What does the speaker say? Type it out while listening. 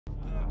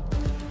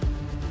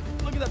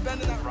that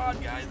bend in that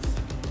rod, guys.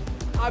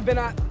 I've been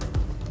at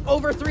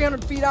over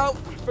 300 feet out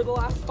for the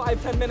last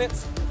 5-10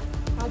 minutes.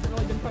 Hasn't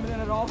really been coming in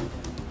at all.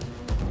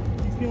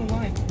 He's feeling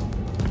line.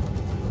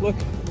 Look,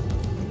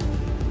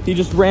 he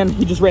just ran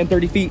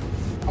 30 feet.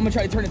 I'm gonna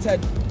try to turn its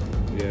head.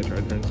 Yeah, try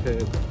to turn its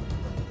head.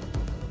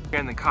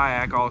 And the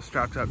kayak all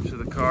strapped up to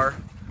the car,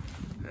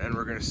 and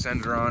we're gonna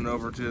send her on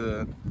over to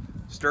the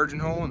Sturgeon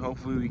hole, and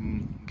hopefully we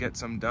can get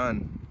some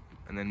done.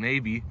 And then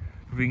maybe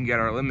if we can get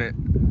our limit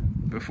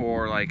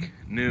before like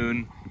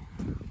noon,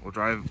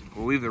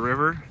 we'll leave the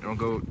river and we'll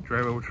go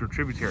drive over to a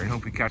tributary and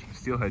hope we catch some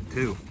steelhead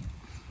too.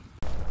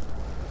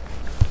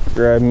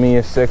 Grab me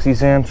a sexy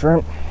sand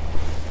shrimp.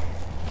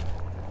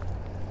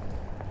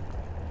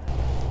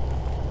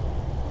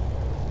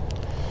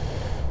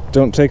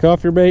 Don't take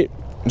off your bait,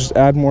 just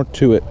add more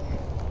to it.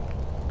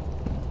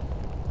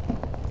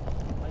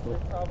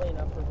 Probably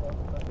enough for both.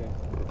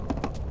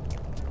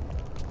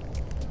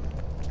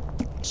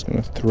 Just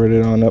gonna thread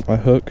it on up my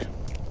hook.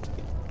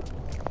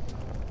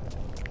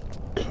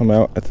 Come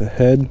out at the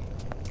head.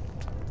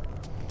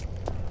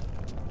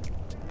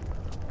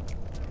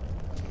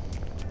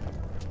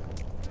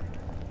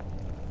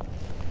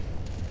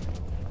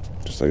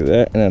 Just like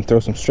that, and then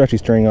throw some stretchy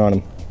string on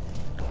them.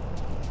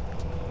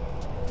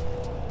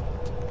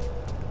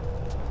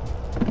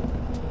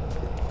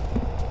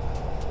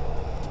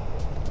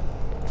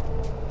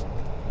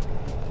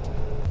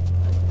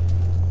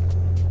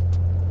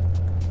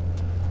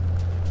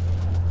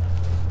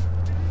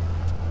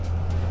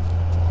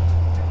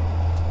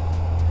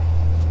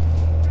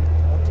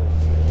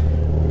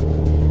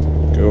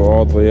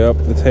 All the way up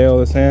the tail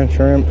of the sand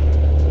shrimp.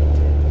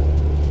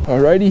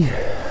 Alrighty.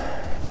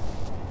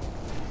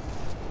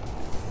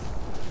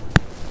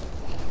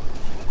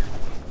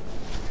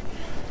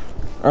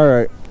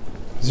 Alright.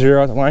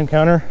 Zero out the line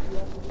counter.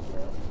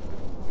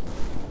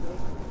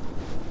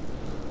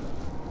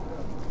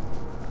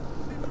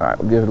 Alright,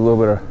 we'll give it a little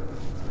bit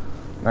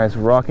of nice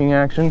rocking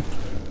action.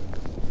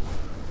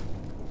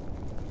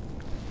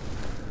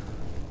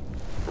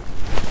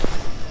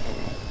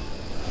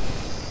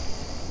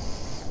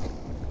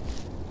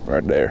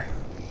 Right there.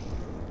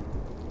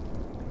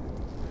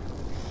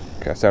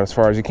 Cast out as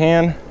far as you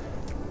can.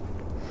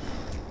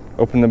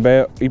 Open the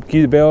bail, keep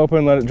the bail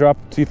open, let it drop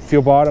to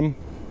feel bottom.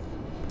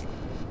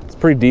 It's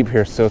pretty deep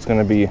here, so it's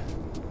gonna be a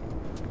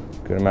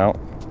good amount.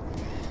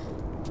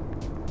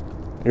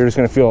 You're just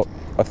gonna feel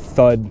a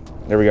thud.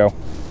 There we go.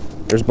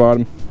 There's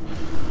bottom.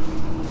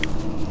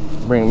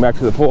 Bring it back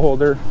to the pole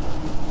holder.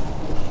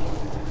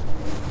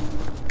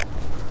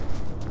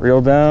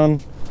 Reel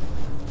down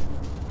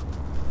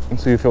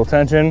until you feel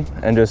tension,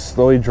 and just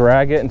slowly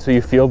drag it until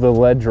you feel the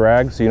lead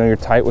drag, so you know you're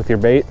tight with your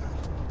bait.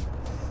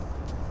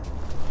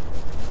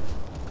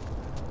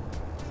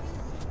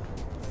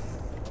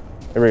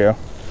 There we go.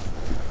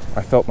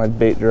 I felt my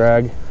bait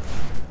drag.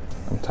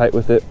 I'm tight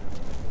with it.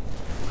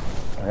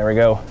 There we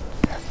go.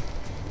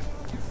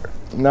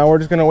 Now we're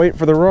just gonna wait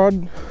for the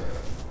rod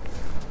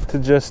to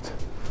just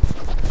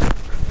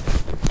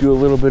do a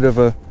little bit of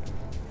a,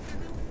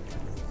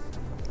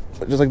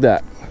 just like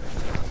that.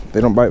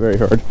 They don't bite very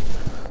hard.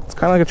 It's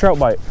kind of like a trout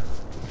bite,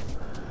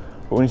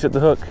 but when you set the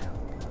hook,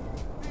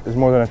 there's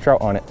more than a trout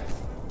on it.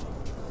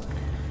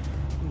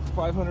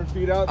 500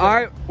 feet out there. All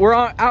right, we're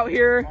out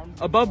here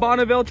above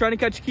Bonneville trying to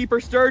catch a keeper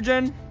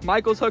sturgeon.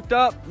 Michael's hooked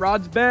up,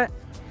 rod's bent.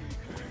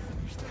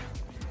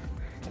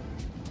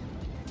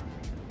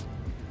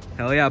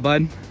 Hell yeah,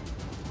 bud.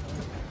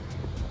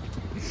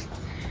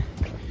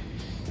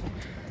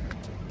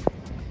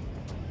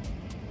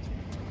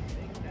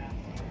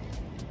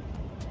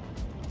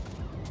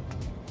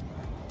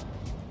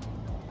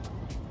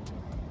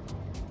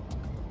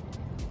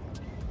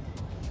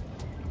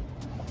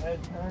 Head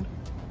turn.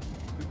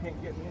 You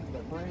can't get me into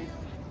that brace.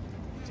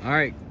 All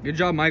right, good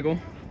job, Michael.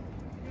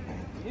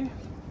 Yeah.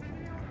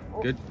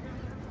 Oh. Good.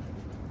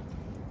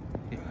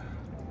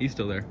 He's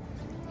still there.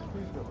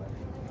 He's still there.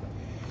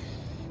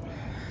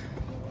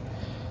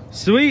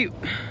 Sweet.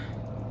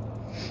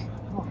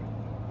 Come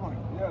on,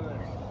 get out of there.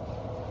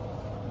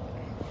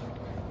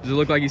 Does it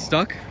look like he's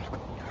stuck?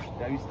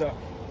 Yeah, he's stuck.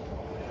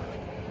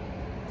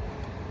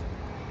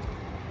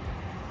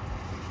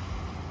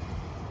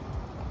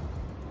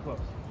 Close.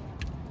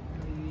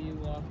 Maybe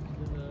off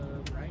to the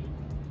right.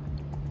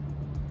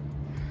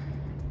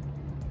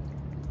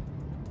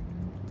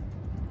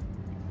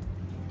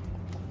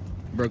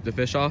 Broke the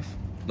fish off?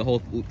 The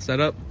whole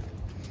setup?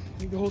 I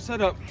think the whole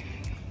setup.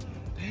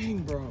 Dang,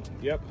 bro.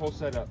 Yep, whole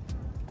setup.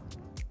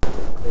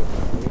 Coming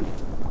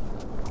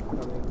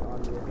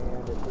on your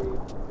hand at 3,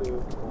 2,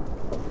 1.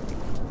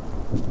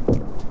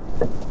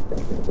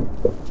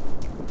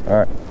 All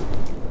right.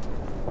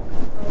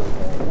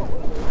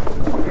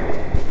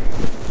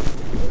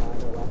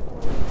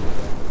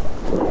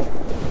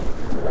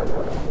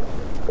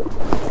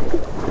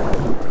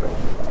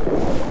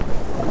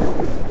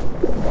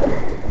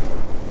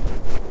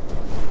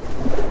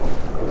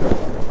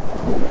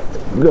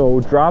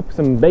 Go drop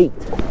some bait.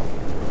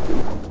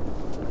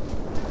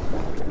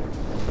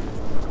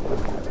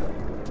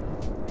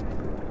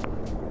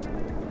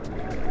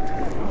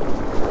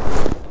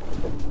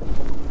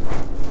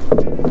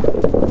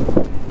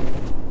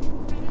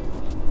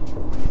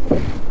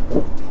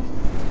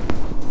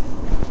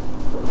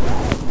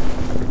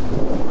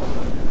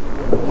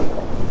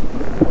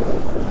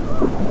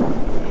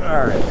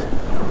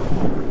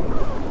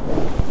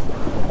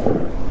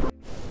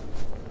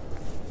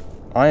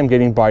 I am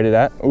getting bited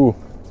at. Ooh.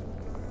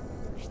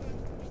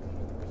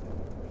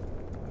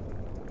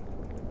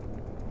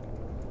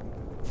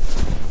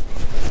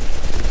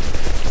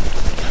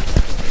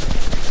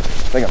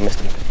 I think I missed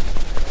him.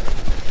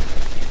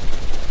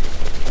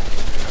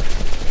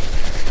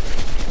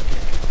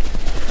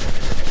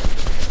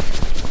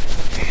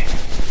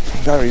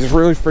 God, he's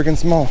really freaking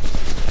small.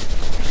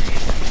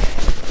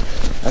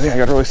 I think I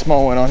got a really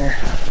small one on here.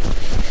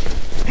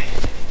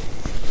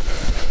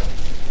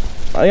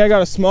 I think I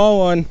got a small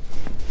one.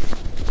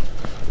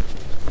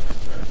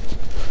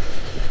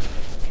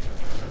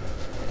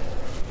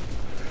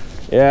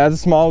 Yeah, it's a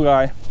small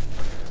guy.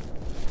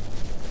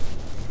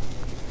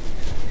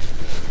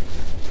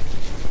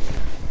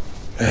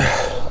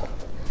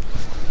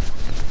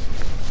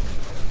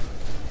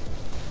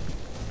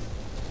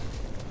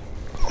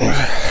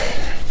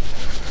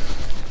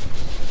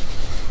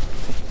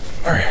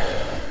 All right,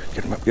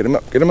 get him up, get him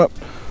up, get him up.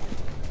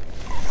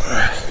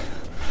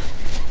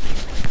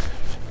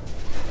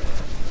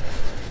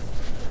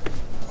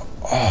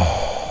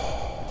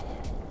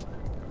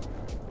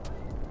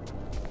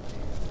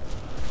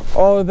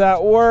 All of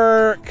that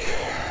work,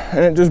 and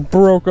it just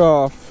broke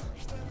off.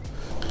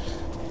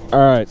 All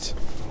right,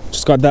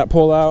 just got that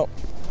pull out.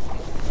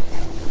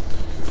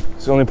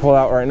 It's the only pull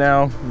out right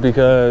now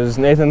because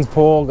Nathan's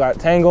pull got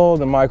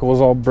tangled and Michael's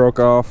all broke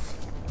off.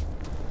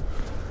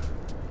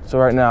 So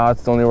right now,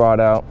 it's the only rod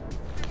out.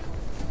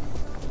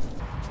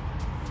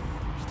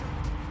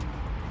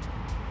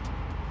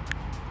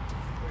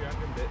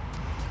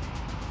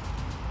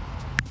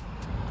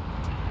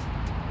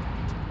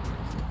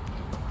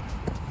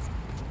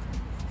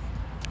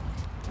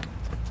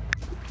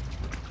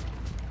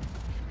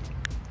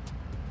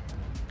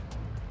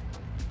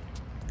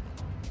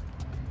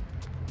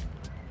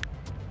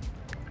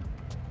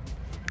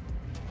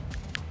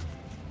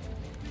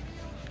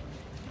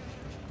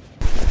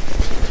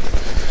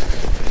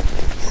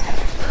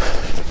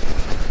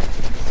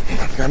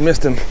 I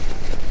missed him.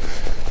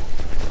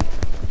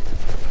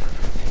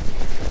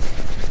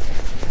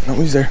 Oh,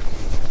 he's there.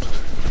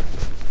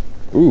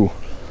 Ooh,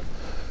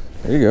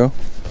 there you go.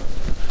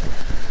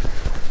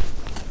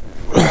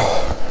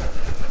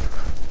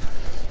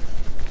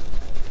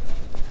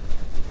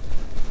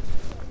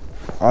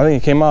 I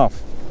think it came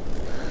off.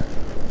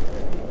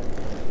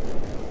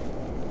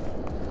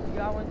 You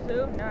got one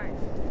too? Nice.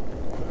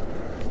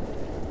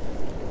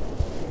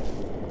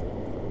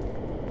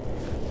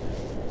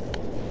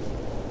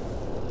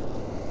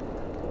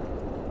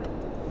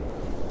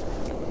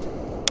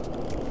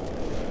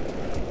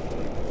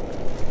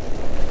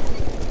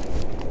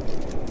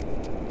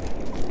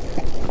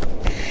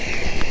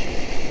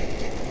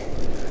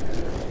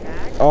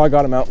 Oh, I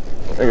got him out.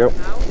 There you go.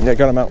 Yeah,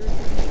 got him out.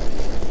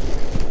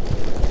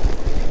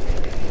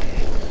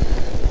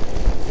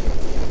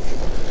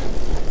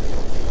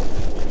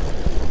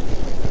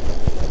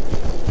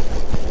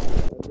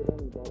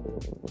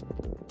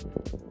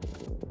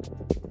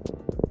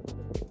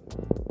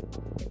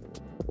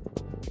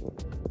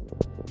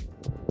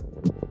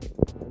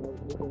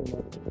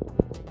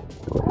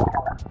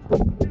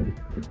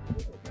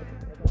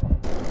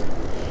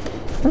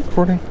 I'm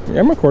recording. Yeah,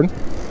 I'm recording.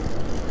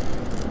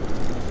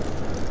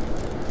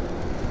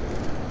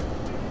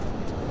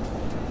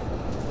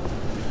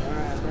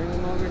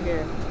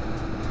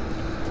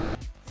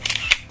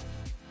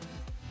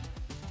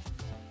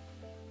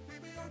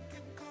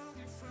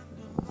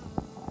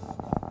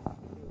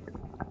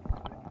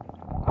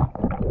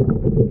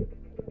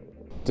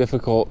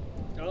 Difficult.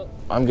 Oh.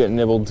 I'm getting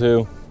nibbled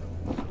too.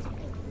 You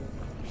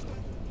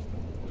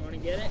want to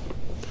get it?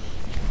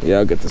 Yeah,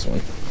 I'll get this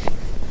one.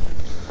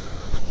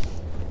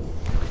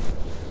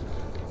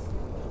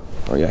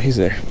 Oh yeah, he's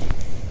there.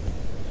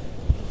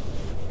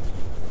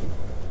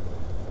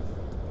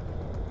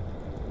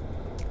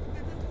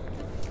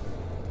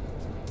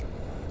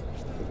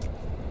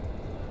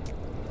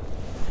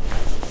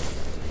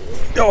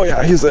 Oh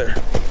yeah, he's there.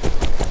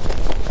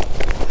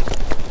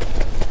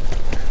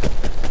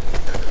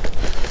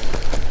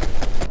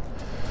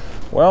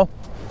 Well,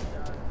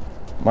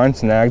 mine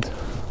snagged.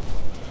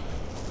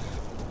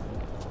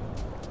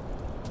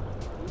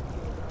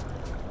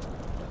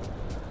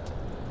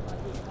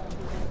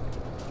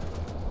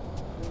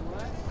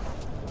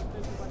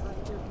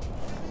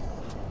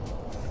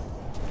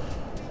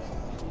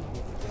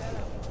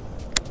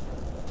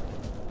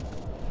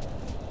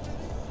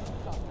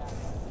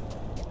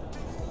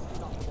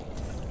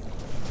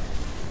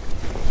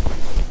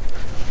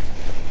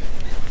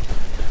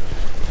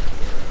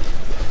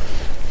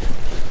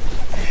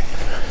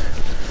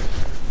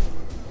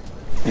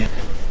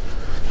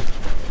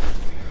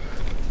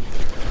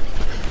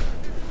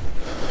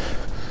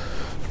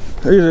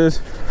 There it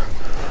is.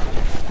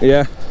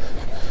 Yeah.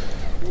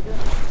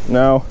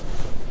 No.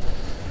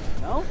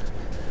 No?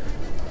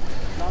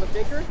 Not a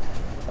shaker?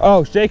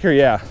 Oh, shaker,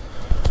 yeah.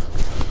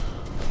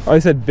 Oh, I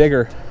said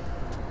bigger.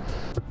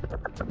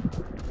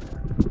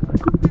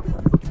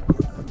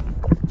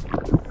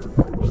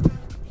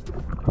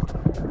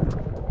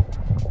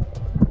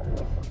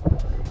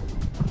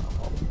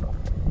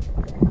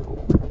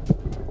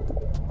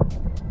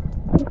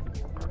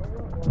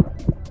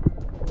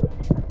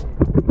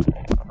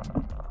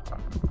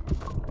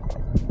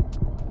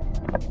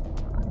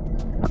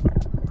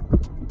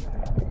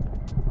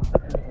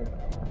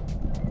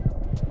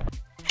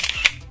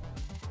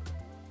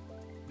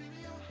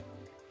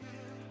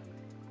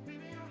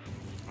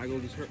 we'll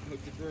just hook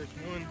the first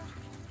one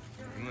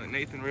and let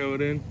Nathan reel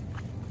it in.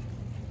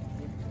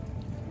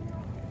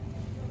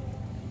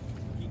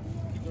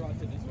 Keep the rod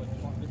to this way.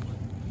 Walk this way.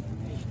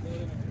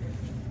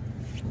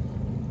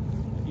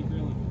 Keep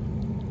reeling.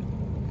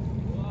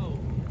 Whoa.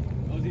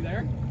 Oh, is he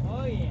there?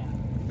 Oh yeah.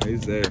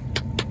 He's there.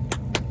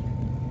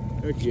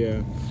 Heck yeah.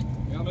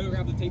 Yeah, I'm gonna go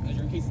grab the tape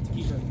measure in case it's a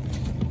keeper.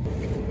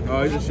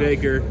 Oh, he's a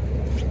shaker.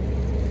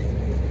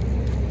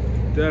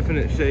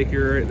 Definite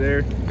shaker right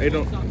there. Hey,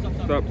 don't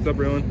stop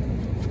reeling.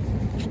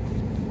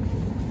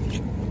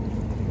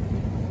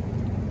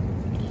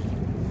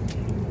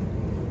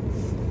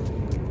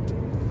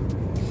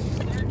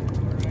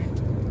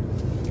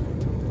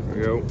 There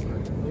we go.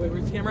 Oh, wait,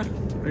 where's the camera?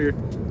 Right here.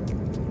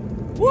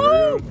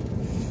 Woo!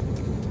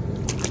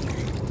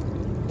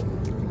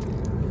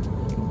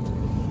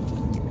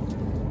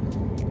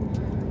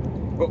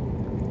 Oh.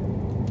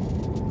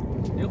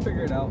 He'll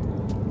figure it out.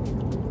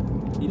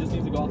 He just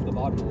needs to go off the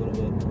bottom a little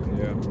bit.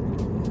 Yeah.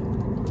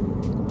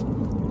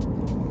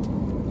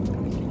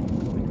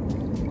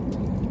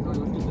 Alright,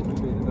 let's get this thing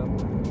baited up.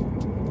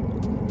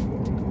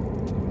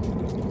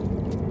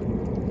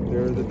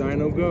 There the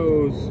dino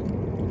goes.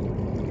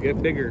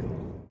 Get bigger.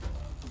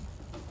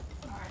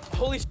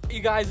 Holy shit,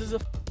 you guys, this is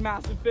a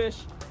massive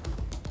fish.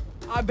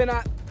 I've been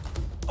at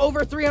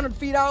over 300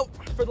 feet out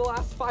for the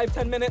last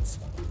 5-10 minutes.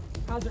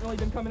 Hasn't really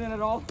been coming in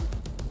at all.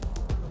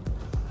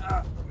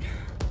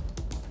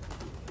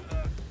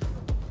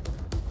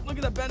 Look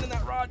at that bend in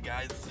that rod,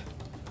 guys.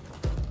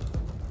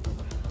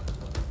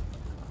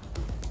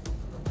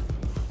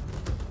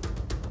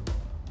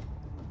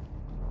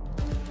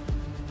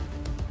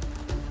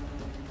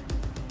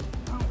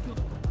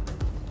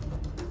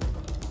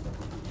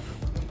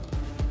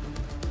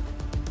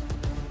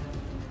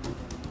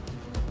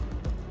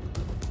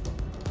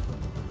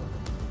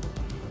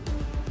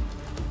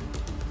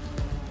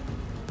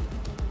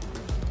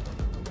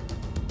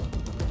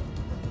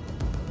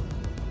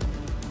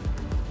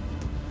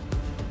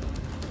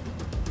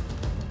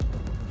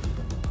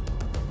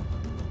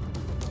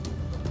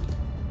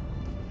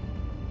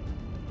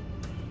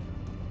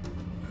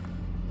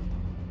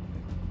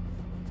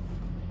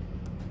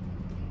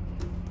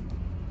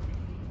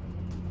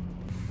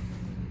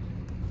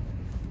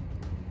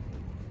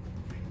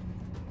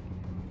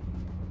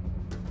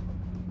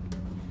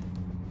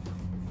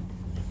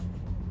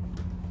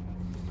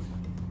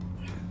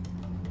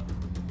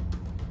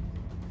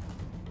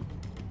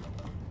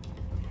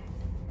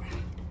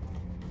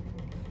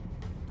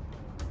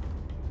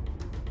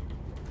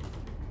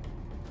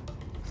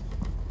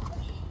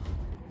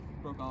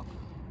 Broke off.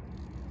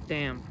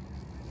 Damn.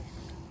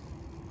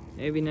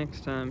 Maybe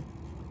next time.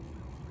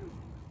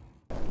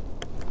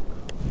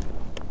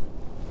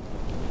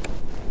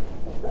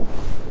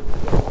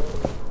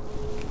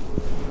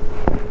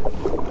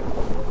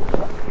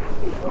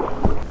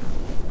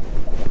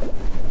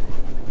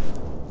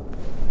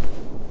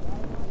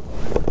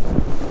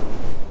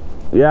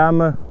 Yeah,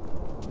 I'm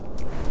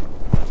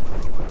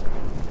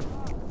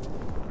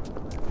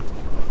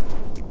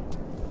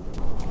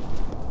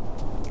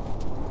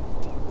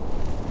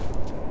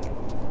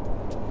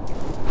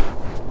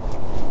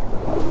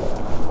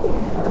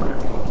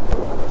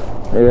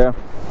Yeah.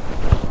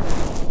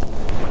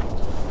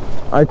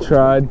 I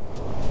tried.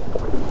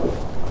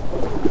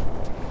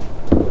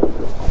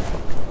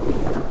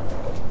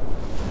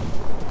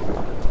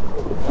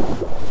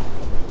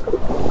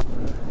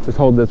 Just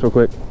hold this real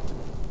quick.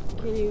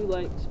 Can you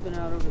like spin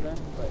out over there?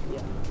 But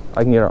yeah.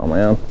 I can get it on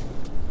my own.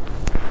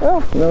 Well,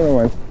 no, never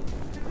mind.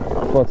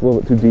 Well, it's a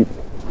little bit too deep.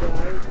 Yeah, I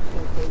was just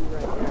gonna put you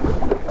right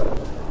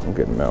there. I'm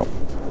getting him out.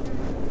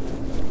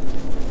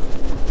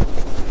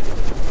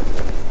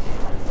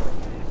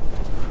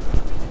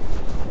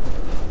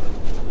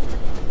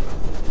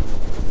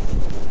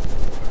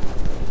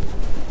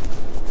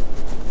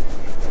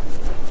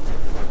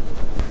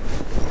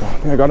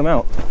 I got him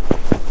out.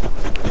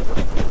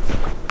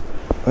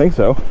 I think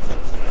so.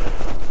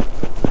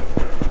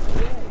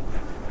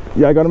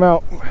 Yeah, I got him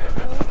out.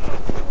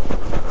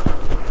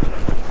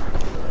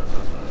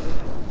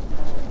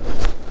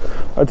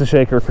 That's a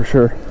shaker for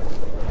sure.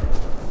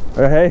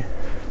 Hey,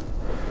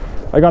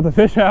 I got the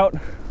fish out.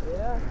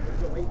 Yeah?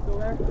 Is the weight still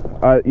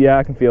there? Yeah,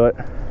 I can feel it.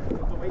 Is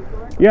the weight still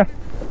there? Yeah.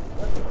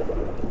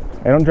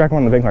 Hey, don't drag him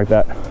on the bank like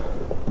that.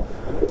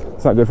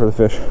 It's not good for the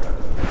fish.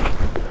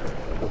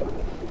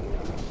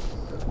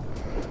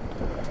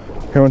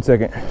 Here, 1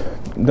 second.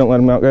 Don't let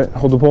him out yet.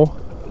 Hold the pole.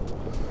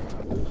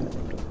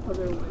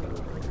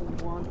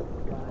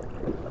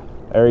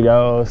 There he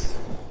goes.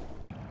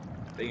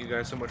 Thank you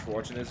guys so much for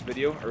watching this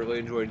video. I really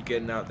enjoyed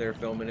getting out there,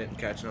 filming it, and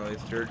catching all these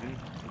sturgeon.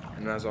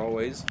 And as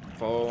always,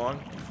 follow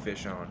along and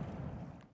fish on.